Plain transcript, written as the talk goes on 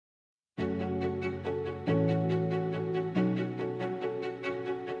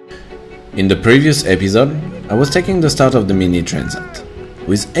In the previous episode, I was taking the start of the Mini Transat.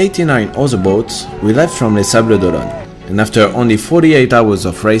 With 89 other boats, we left from Les Sables d'Olonne, and after only 48 hours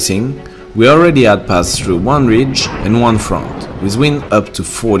of racing, we already had passed through one ridge and one front, with wind up to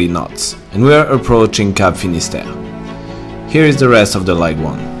 40 knots, and we are approaching Cap Finisterre. Here is the rest of the Leg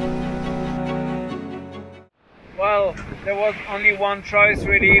 1. Well, there was only one choice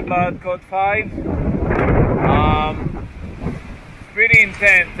really, but Code 5. Pretty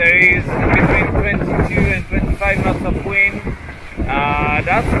intense. There is between 22 and 25 knots of wind.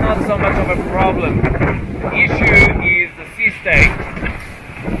 That's not so much of a problem. The issue is the sea state,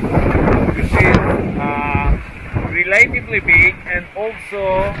 which is relatively big and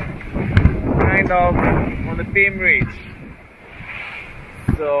also kind of on the beam ridge.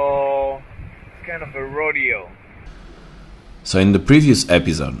 So it's kind of a rodeo. So in the previous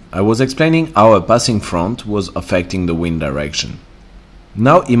episode, I was explaining how a passing front was affecting the wind direction.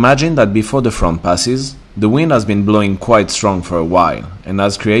 Now imagine that before the front passes, the wind has been blowing quite strong for a while and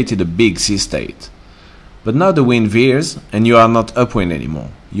has created a big sea state. But now the wind veers and you are not upwind anymore,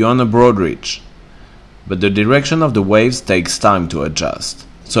 you are on a broad ridge. But the direction of the waves takes time to adjust.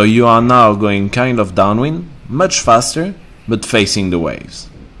 So you are now going kind of downwind, much faster, but facing the waves.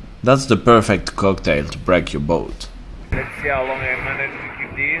 That's the perfect cocktail to break your boat. Let's see how long I manage to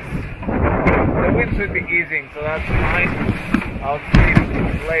keep these. The wind should be easing, so that's fine. I'll see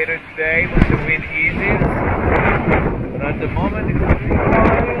later today when the wind eases. But at the moment it's pretty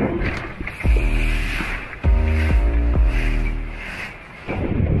fine.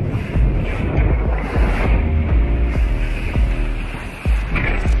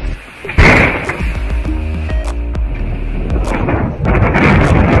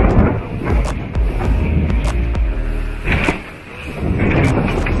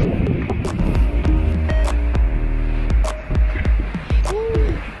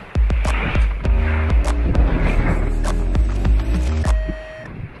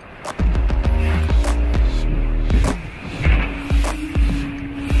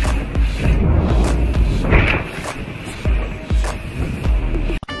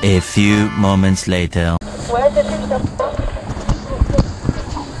 A few moments later.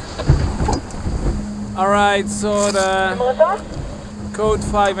 Alright, so the Code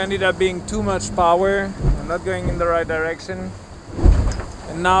 5 ended up being too much power. I'm not going in the right direction.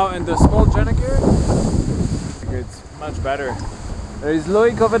 And now in the small Janiker, it's much better. There is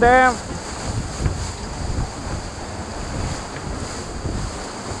Loic over there.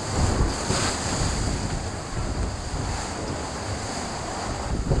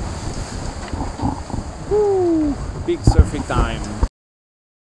 Woo, big surfing time.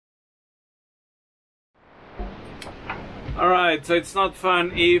 Alright, so it's not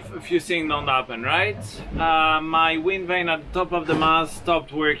fun if a few things don't happen, right? My wind vane at the top of the mast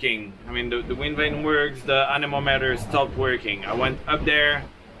stopped working. I mean, the wind vane works, the anemometer stopped working. I went up there,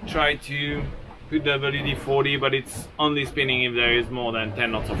 tried to put the WD-40, but it's only spinning if there is more than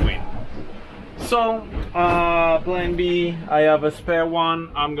 10 knots of wind. So, plan B, I have a spare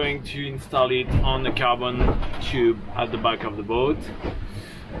one. I'm going to install it on the carbon tube at the back of the boat.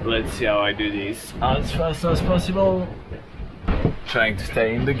 Let's see how I do this as fast as possible. Trying to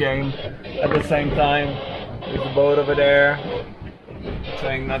stay in the game at the same time with the boat over there.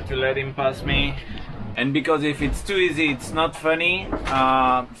 Trying not to let him pass me. And because if it's too easy, it's not funny.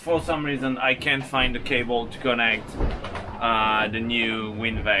 For some reason, I can't find the cable to connect the new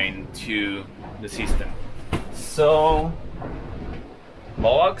wind vane to the system. So,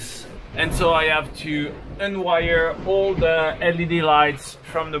 bollocks. And so I have to unwire all the LED lights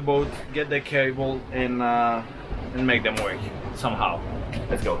from the boat, get the cable, and make them work somehow.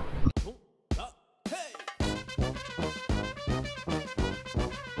 Let's go.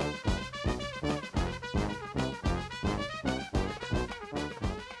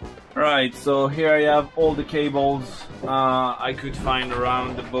 Right, so here I have all the cables I could find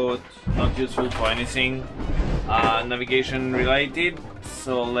around the boat, not useful for anything navigation related.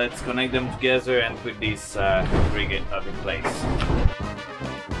 So let's connect them together and put this rig up in place.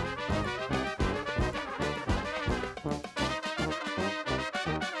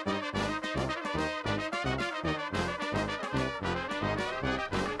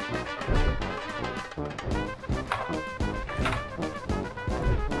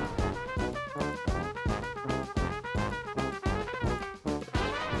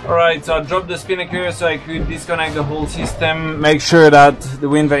 Alright, so I dropped the spinnaker so I could disconnect the whole system, make sure that the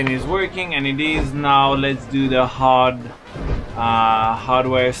wind vane is working, and it is. Now let's do the hardware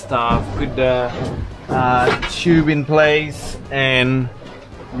stuff, put the tube in place and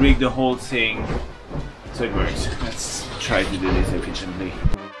rig the whole thing so it works. Let's try to do this efficiently.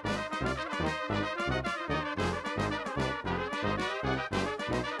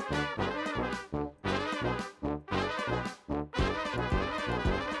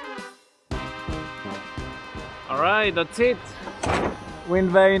 Alright, that's it.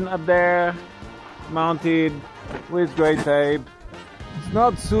 Wind vane up there, mounted with grey tape. It's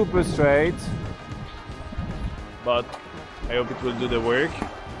not super straight, but I hope it will do the work.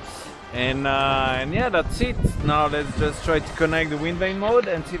 And yeah, that's it. Now let's just try to connect the wind vane mode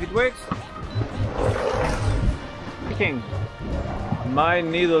and see if it works. Working. Might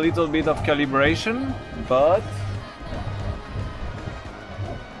need a little bit of calibration, but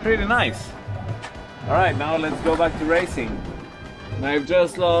pretty nice. Alright, now let's go back to racing. And I've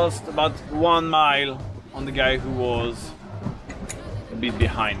just lost about 1 mile on the guy who was a bit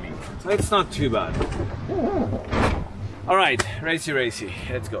behind me. So it's not too bad. Alright, racy,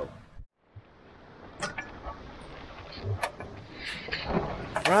 let's go.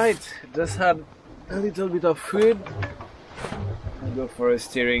 Right, just had a little bit of food. I'll go for a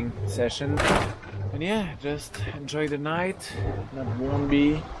steering session. And yeah, just enjoy the night. That won't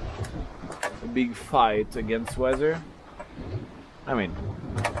be a big fight against weather. I mean,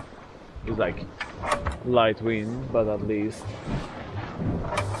 it's like light wind, but at least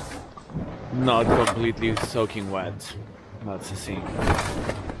not completely soaking wet. That's the thing.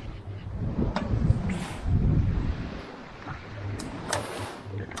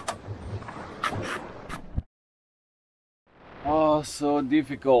 Oh, so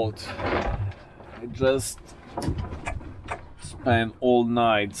difficult. I just spent all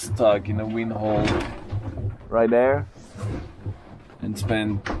night stuck in a wind hole right there and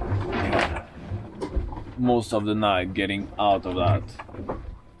spent most of the night getting out of that,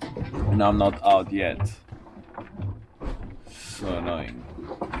 and I'm not out yet. So annoying.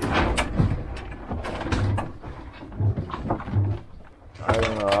 I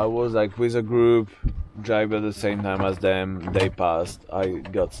don't know, I was like with a group, driving at the same time as them, they passed, I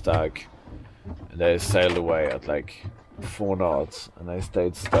got stuck, and I sailed away at like 4 knots and I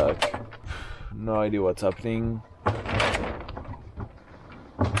stayed stuck. No idea what's happening.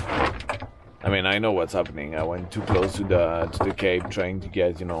 I mean, I know what's happening. I went too close to the cape, trying to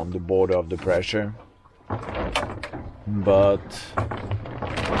get, you know, on the border of the pressure. But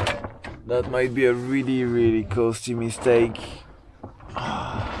that might be a really, really costly mistake.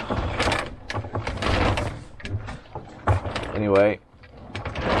 Anyway,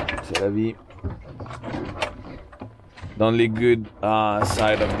 c'est la vie. The only good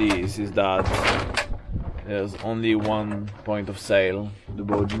side of this is that there's only one point of sail. The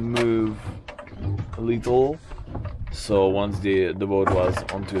boat moved a little, so once the boat was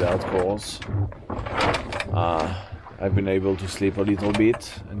onto that course, I've been able to sleep a little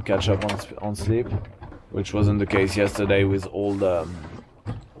bit and catch up on sleep, which wasn't the case yesterday with all the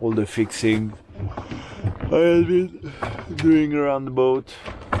fixing I had been doing around the boat.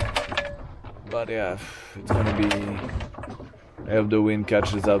 But yeah, it's gonna be, I hope the wind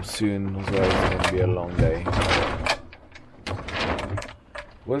catches up soon, otherwise it's gonna be a long day.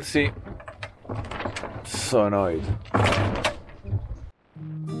 We'll see. So annoyed.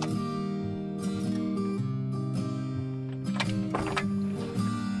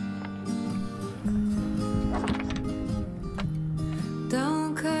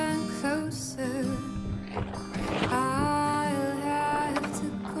 Don't come closer, I'll have to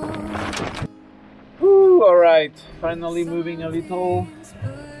go. Woo, alright, finally moving a little.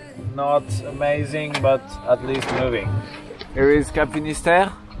 Not amazing, but at least moving. Here is Cap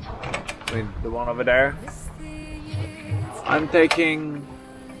Finisterre, with the one over there. I'm taking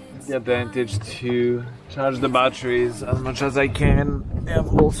the advantage to charge the batteries as much as I can. They have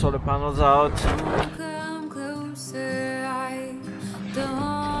all solar panels out. Come closer, I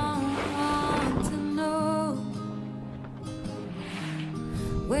don't want to know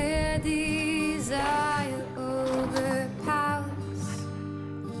where desire overpowers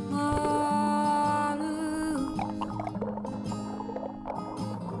more.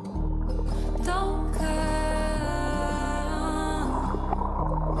 Don't come,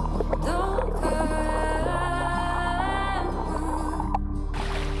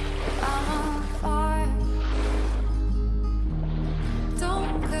 I'm on fire.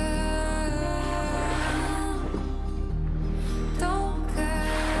 Don't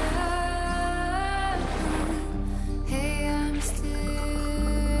come, hey, I'm still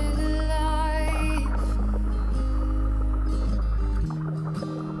alive.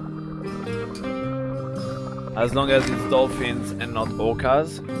 As long as it's dolphins and not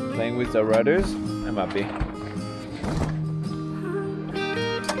orcas playing with the rudders, I'm happy.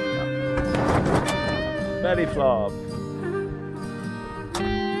 Belly flop.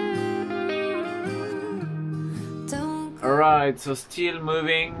 Don't Alright, so still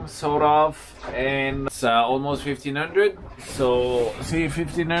moving, sort of, and it's almost 1500. So, see,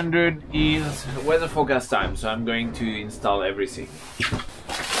 1500 is weather forecast time, so I'm going to install everything.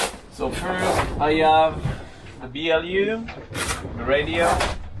 So first I have the BLU, the radio,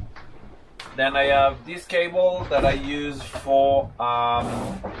 then I have this cable that I use for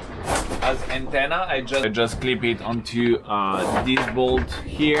as antenna. I just clip it onto this bolt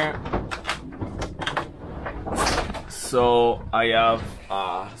here. So I have,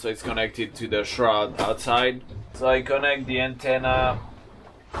 so it's connected to the shroud outside. So I connect the antenna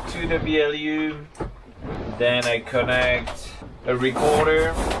to the BLU, then I connect a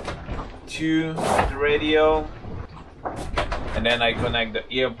recorder to the radio, and then I connect the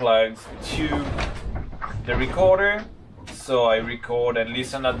earplugs to the recorder. So I record and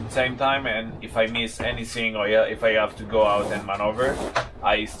listen at the same time, and if I miss anything or if I have to go out and maneuver,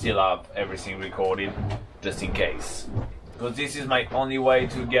 I still have everything recorded just in case. Because this is my only way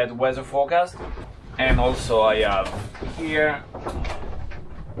to get weather forecast. And also I have here,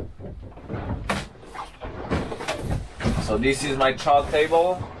 so this is my chart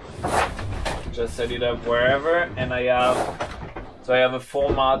table. Just set it up wherever, and I have a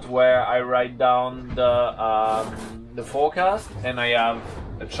format where I write down the forecast, and I have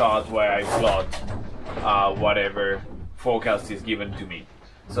a chart where I plot whatever forecast is given to me.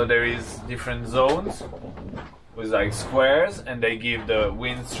 So there is different zones with like squares, and they give the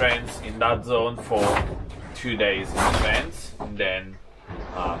wind strength in that zone for 2 days in advance, and then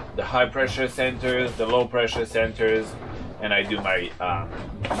the high pressure centers, the low pressure centers, and I do my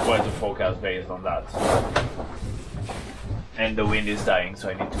weather forecast based on that. And the wind is dying, so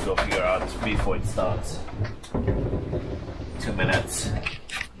I need to go figure out before it starts. 2 minutes.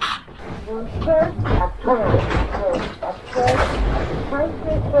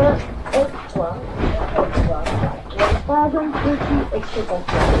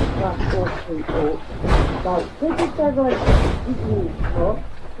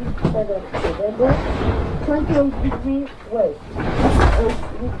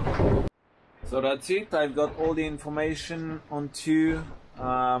 So that's it. I've got all the information onto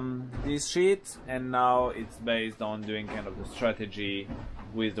this sheet, and now it's based on doing kind of the strategy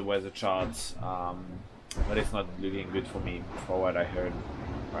with the weather charts, but it's not looking good for me for what I heard.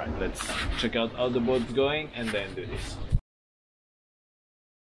 Alright, let's check out how the boat's going and then do this.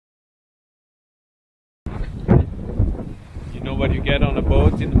 You know what you get on a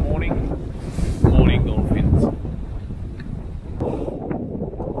boat in the morning? Morning dolphins.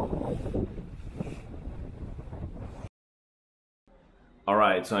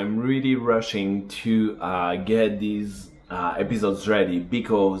 Alright, so I'm really rushing to get these episodes ready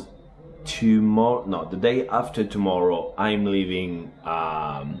because the day after tomorrow I'm leaving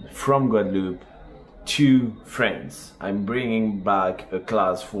from Guadeloupe to France. I'm bringing back a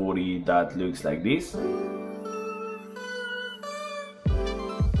class 40 that looks like this.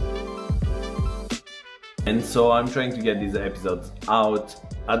 And so I'm trying to get these episodes out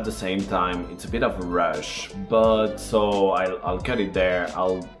at the same time. It's a bit of a rush, but so I'll cut it there.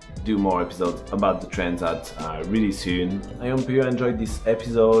 I'll do more episodes about the Transat really soon. I hope you enjoyed this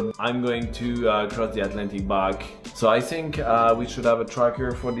episode. I'm going to cross the Atlantic back. So I think we should have a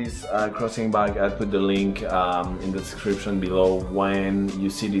tracker for this crossing back. I'll put the link in the description below. When you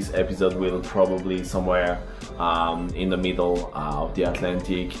see this episode, we'll probably somewhere in the middle of the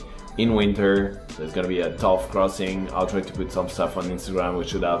Atlantic in winter. So it's gonna be a tough crossing. I'll try to put some stuff on Instagram. We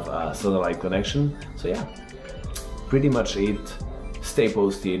should have a satellite connection. So yeah, pretty much it. Stay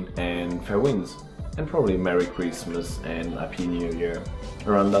posted and fair winds, and probably Merry Christmas and Happy New Year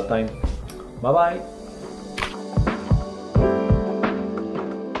around that time. Bye bye.